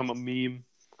 He's become a meme,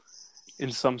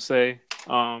 in some say,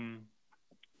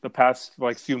 the past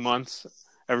few months,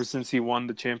 ever since he won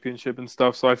the championship and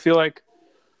stuff. So I feel like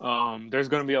there's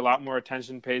going to be a lot more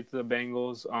attention paid to the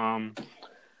Bengals.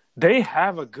 They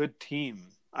have a good team.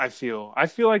 I feel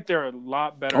like they're a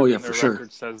lot better than their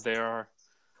record says they are.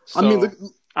 So,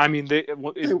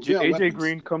 AJ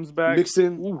Green comes back.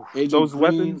 Mixon, those Green,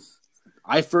 weapons.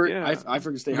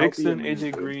 Eifert stay healthy. Mixon,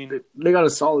 AJ Green. They got a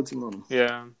solid team on them.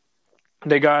 Yeah.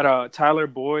 They got Tyler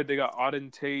Boyd. They got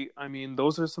Auden Tate. I mean,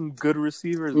 those are some good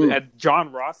receivers. They had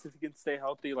John Ross, if he can stay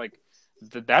healthy.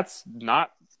 That's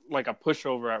not like a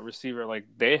pushover at receiver.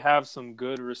 They have some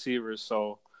good receivers.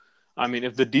 So, I mean,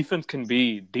 if the defense can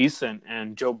be decent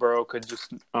and Joe Burrow could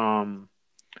just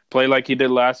play like he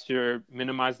did last year,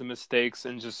 minimize the mistakes,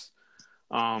 and just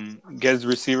get his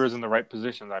receivers in the right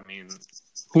positions, I mean,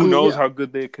 who knows how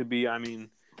good they could be. I mean,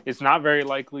 it's not very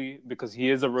likely because he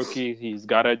is a rookie. He's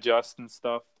got to adjust and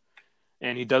stuff,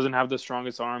 and he doesn't have the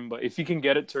strongest arm. But if he can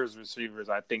get it to his receivers,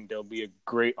 I think they'll be a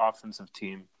great offensive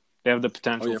team. They have the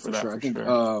potential for that. Sure.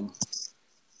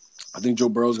 I think Joe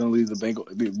Burrow is going to lead the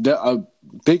Bengals. A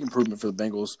big improvement for the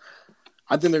Bengals.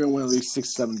 I think they're going to win at least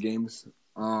 6-7 games.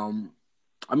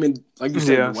 I mean, like you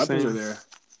said, the weapons are there.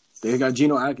 They got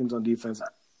Geno Atkins on defense.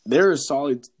 They're a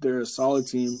solid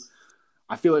team.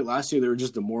 I feel like last year they were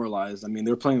just demoralized. I mean,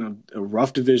 they were playing a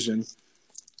rough division,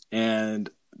 and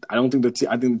I think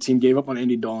the team gave up on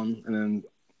Andy Dalton, and then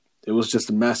it was just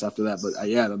a mess after that. But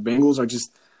the Bengals are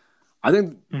just. I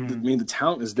think the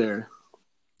talent is there.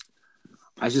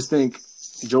 I just think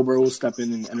Joe Burrow will step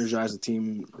in and energize the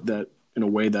team that in a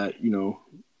way that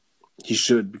he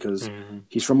should, because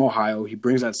he's from Ohio. He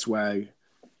brings that swag.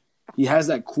 He has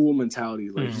that cool mentality.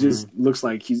 Like he just looks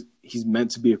like he's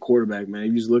meant to be a quarterback, man.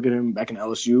 If you just look at him back in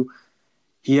LSU,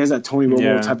 he has that Tony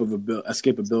Romo type of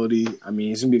escapability. I mean,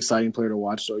 he's gonna be an exciting player to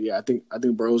watch. So yeah, I think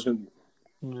Burrow's gonna.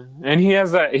 And he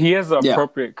has the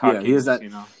appropriate cockiness. He has that.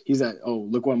 He's that. Oh,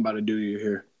 look what I'm about to do to you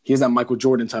here. He has that Michael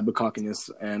Jordan type of cockiness,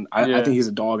 and I think he's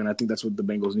a dog, and I think that's what the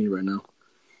Bengals need right now.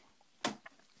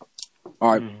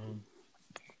 All right.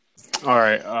 All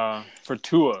right. For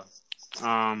Tua,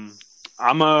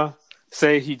 I'ma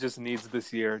say he just needs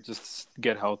this year just to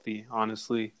get healthy.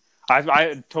 Honestly,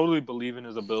 I totally believe in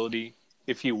his ability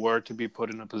if he were to be put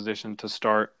in a position to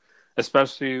start,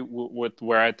 especially with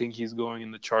where I think he's going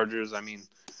in the Chargers. I mean,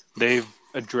 they've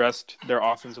addressed their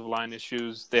offensive line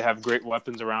issues. They have great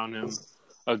weapons around him,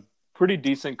 a pretty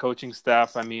decent coaching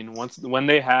staff. I mean, when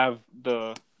they have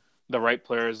the right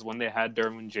players, when they had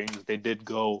Derwin James, they did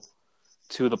go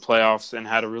to the playoffs and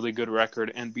had a really good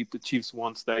record and beat the Chiefs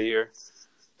once that year.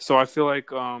 So I feel like,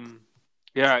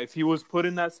 if he was put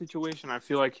in that situation, I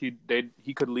feel like he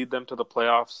could lead them to the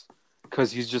playoffs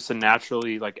because he's just a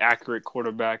naturally accurate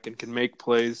quarterback and can make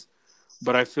plays.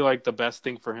 But I feel like the best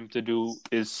thing for him to do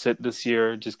is sit this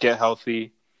year, just get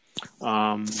healthy.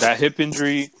 That hip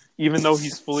injury, even though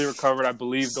he's fully recovered, I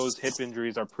believe those hip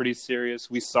injuries are pretty serious.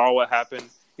 We saw what happened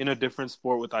in a different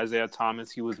sport with Isaiah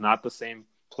Thomas. He was not the same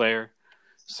player.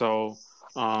 So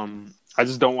I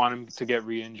just don't want him to get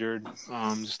re-injured.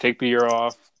 Just take the year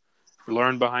off,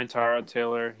 learn behind Tyrod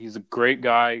Taylor. He's a great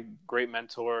guy, great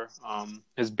mentor.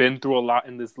 Has been through a lot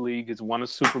in this league. Has won a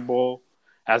Super Bowl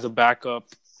as a backup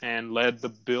and led the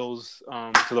Bills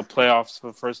to the playoffs for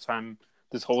the first time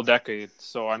this whole decade.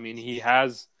 So, I mean, he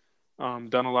has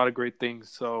done a lot of great things.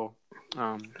 So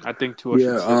I think Tua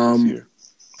should sit this year.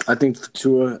 I think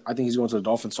he's going to the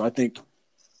Dolphins. So I think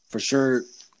for sure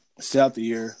 – sit out the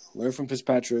year, learn from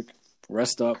Fitzpatrick,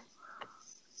 rest up,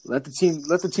 let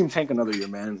the team tank another year,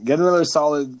 man. Get another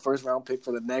solid first round pick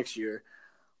for the next year.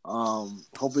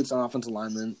 Hopefully it's an offensive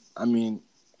lineman. I mean,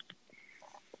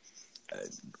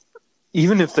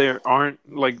 even if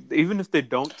they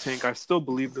don't tank, I still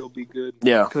believe they'll be good.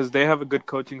 Yeah, because they have a good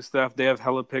coaching staff. They have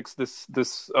hella picks this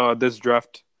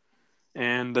draft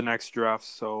and the next draft.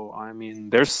 So I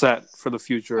mean, they're set for the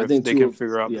future if they can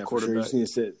figure out the quarterback. For sure. You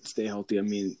just need to stay healthy. I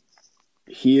mean,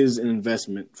 he is an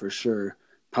investment for sure.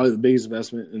 Probably the biggest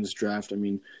investment in this draft. I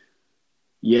mean,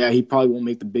 yeah, he probably won't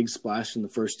make the big splash in the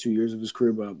first 2 years of his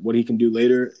career, but what he can do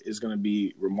later is going to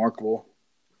be remarkable.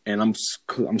 And I'm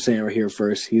saying right here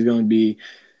first, he's going to be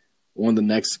one of the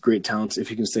next great talents if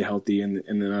he can stay healthy in the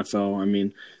NFL. I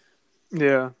mean,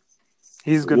 yeah,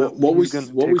 he's gonna. What we see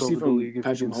from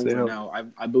Patrick Mahomes right now,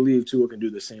 I believe Tua can do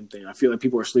the same thing. I feel like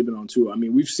people are sleeping on Tua. I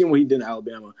mean, we've seen what he did in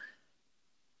Alabama.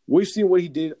 We've seen what he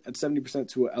did at 70%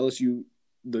 to a LSU,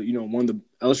 one of the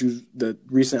the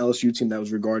recent LSU team that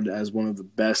was regarded as one of the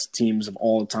best teams of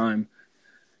all time.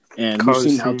 And we've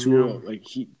seen how Tua,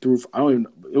 he threw.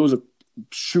 It was a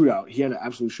shootout. He had an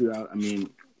absolute shootout. I mean,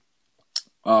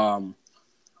 I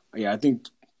think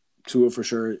Tua for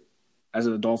sure. As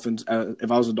a Dolphins,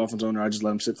 if I was a Dolphins owner, I'd just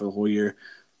let him sit for the whole year,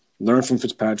 learn from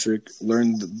Fitzpatrick,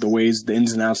 learn the ways, the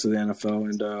ins and outs of the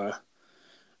NFL,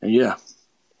 and yeah.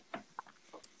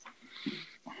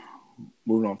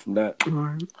 Moving on from that.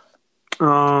 All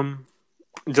right.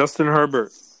 Justin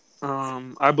Herbert.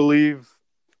 I believe.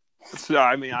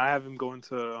 I mean, I have him going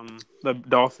to the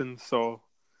Dolphins, so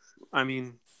I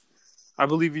mean, I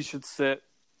believe he should sit.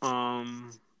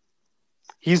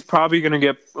 He's probably going to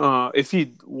get if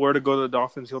he were to go to the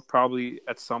Dolphins, he'll probably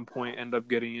at some point end up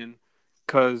getting in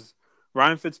because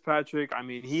Ryan Fitzpatrick, I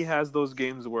mean, he has those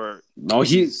games where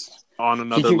he's on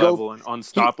another level and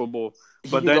unstoppable.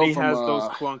 But then he has those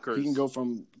clunkers. He can go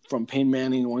from Peyton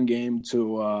Manning one game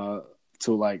to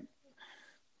Josh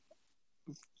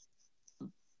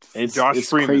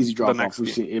Freeman, crazy drop off. We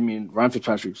see. I mean, Ryan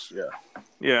Fitzpatrick's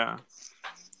yeah.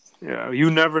 You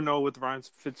never know with Ryan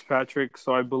Fitzpatrick,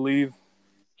 so I believe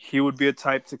he would be a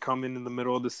type to come in the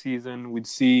middle of the season. We'd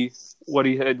see what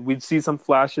he had. We'd see some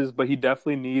flashes, but he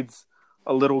definitely needs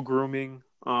a little grooming.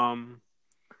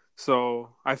 So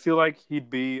I feel like he'd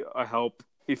be a help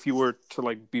if you were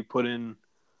to be put in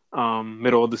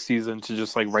middle of the season to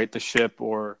just right the ship,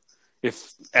 or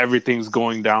if everything's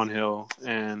going downhill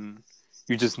and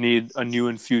you just need a new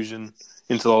infusion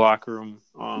into the locker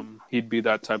room, he'd be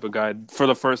that type of guy for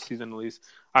the first season at least.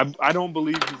 I don't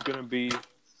believe he's going to be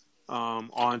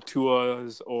on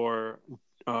Tua's or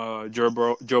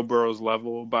Joe Burrow's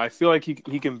level, but I feel like he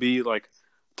can be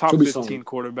top 15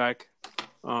 quarterback.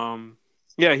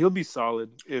 Yeah, he'll be solid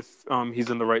if he's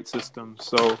in the right system.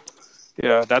 So,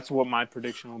 yeah, that's what my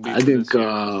prediction will be I for think this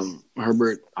year.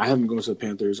 Herbert. I have him going to the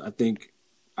Panthers. I think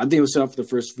it was set up for the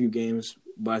first few games,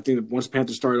 but I think that once the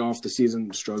Panthers started off the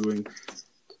season struggling,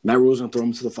 Matt Rule's gonna throw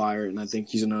him to the fire, and I think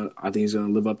he's gonna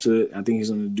live up to it. I think he's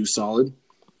gonna do solid.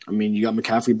 I mean, you got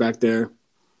McCaffrey back there,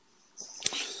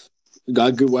 you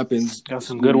got good weapons, Got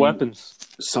some good weapons.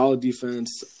 solid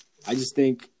defense. I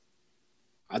think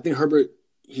Herbert,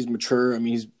 he's mature. I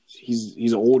mean,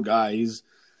 he's an old guy. He's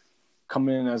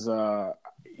coming in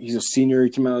he's a senior. He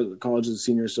came out of college as a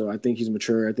senior, so I think he's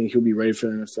mature. I think he'll be ready for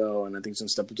the NFL, and I think he's gonna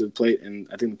step up to the plate. And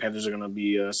I think the Panthers are gonna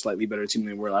be a slightly better team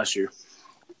than they were last year.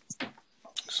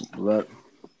 Simple as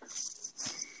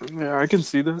that. Yeah, I can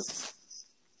see that.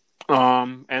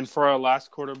 And for our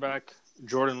last quarterback,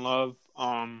 Jordan Love,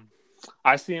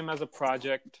 I see him as a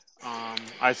project.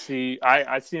 I see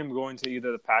him going to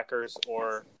either the Packers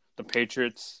or the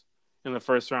Patriots in the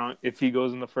first round if he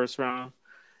goes in the first round.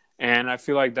 And I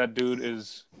feel like that dude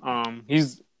is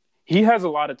he has a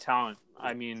lot of talent.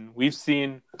 I mean, we've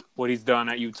seen what he's done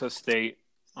at Utah State.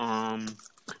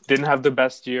 Didn't have the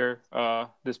best year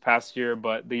this past year,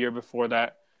 but the year before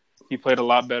that, he played a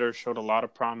lot better, showed a lot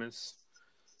of promise.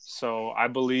 So I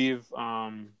believe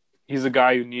he's a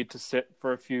guy you need to sit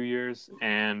for a few years,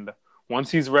 and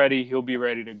once he's ready, he'll be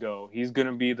ready to go. He's going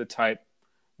to be the type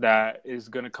that is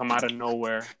going to come out of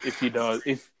nowhere if he does.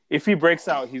 If he breaks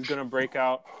out, he's going to break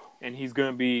out, and he's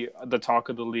going to be the talk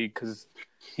of the league because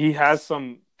he has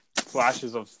some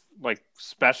flashes of like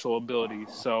special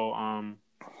abilities. So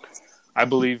I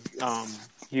believe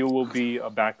he will be a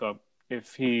backup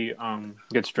if he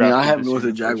gets drafted. I have him with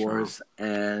the Jaguars,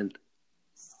 and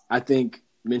I think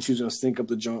Minshew's going to stink up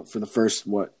the joint for the first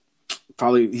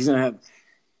probably he's going to have.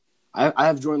 I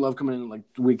have Jordan Love coming in like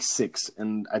week 6,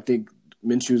 and I think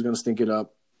Minshew's going to stink it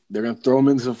up. They're going to throw him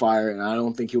into the fire, and I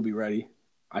don't think he'll be ready.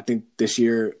 I think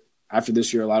after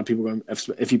this year, a lot of people are going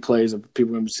to, if he plays,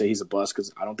 people are going to say he's a bust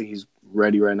because I don't think he's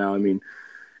ready right now. I mean,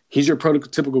 he's your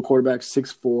prototypical quarterback,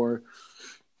 6'4",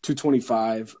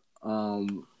 225.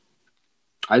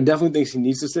 I definitely think he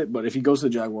needs to sit, but if he goes to the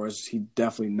Jaguars, he's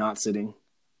definitely not sitting.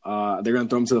 They're going to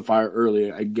throw him to the fire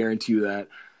early. I guarantee you that.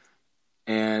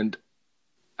 And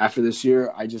after this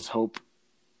year, I just hope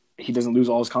he doesn't lose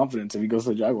all his confidence if he goes to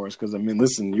the Jaguars. Because I mean,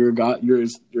 listen, you're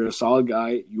a solid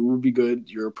guy. You will be good.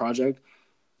 You're a project,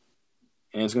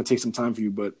 and it's going to take some time for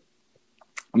you. But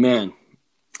man,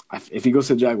 if he goes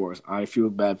to the Jaguars, I feel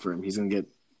bad for him. He's going to get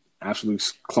absolutely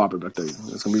clobbered back there.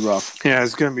 It's going to be rough. Yeah,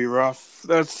 it's going to be rough.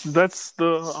 That's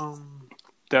the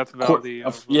Death Valley.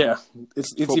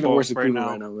 It's even worse in Cleveland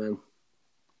right now, man.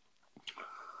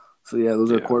 So yeah,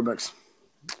 those are quarterbacks.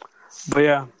 But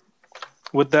yeah,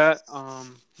 with that,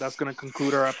 that's gonna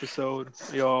conclude our episode,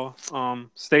 y'all.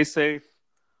 Stay safe.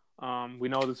 We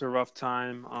know this is a rough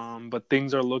time, but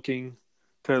things are looking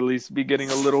to at least be getting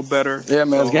a little better. Yeah,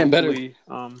 man, it's getting better.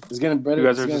 It's getting better. You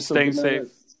guys are just staying safe.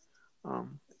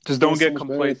 Just don't get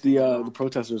complacent. The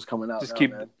protesters coming out. Just now,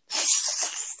 keep. Man.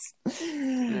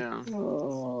 Yeah.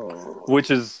 Which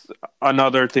is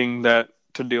another thing to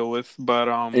deal with, but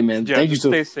hey man, thank you.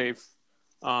 Stay safe.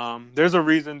 There's a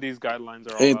reason these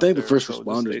guidelines are. Hey, thank the first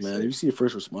responders, man. If you see a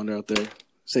first responder out there,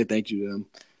 say thank you to them.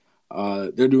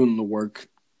 They're doing the work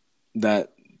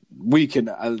that we can.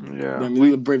 I mean,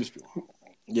 we're the bravest people.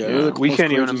 We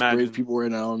can't even imagine brave people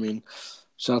right now. I mean,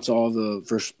 shout out to all the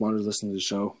first responders listening to the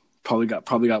show. Probably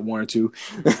got one or two.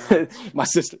 My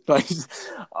sister.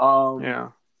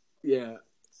 Yeah.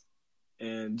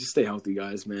 And just stay healthy,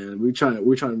 guys, man. We're trying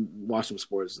to watch some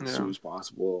sports as soon as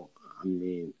possible. I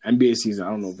mean, NBA season, I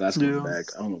don't know if that's coming back.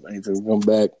 I don't know if anything's going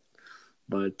back.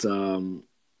 But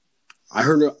I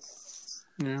heard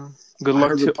good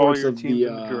luck to all your teams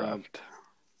in the draft.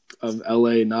 Of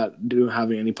LA not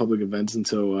having any public events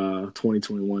until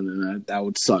 2021, and that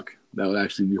would suck. That would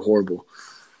actually be horrible.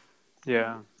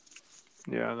 Yeah,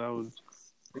 that would.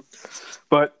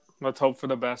 But let's hope for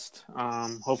the best.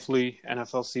 Hopefully,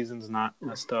 NFL season's not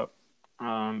messed up,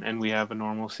 and we have a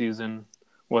normal season,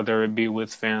 whether it be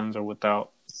with fans or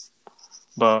without.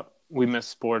 But we miss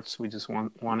sports. We just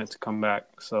want it to come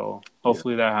back. So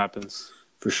hopefully that happens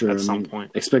for sure. At some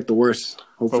point. Expect the worst.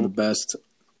 Hope for the best.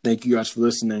 Thank you guys for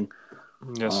listening.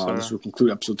 Yes, sir. This will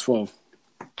conclude episode 12.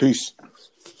 Peace.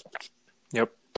 Yep.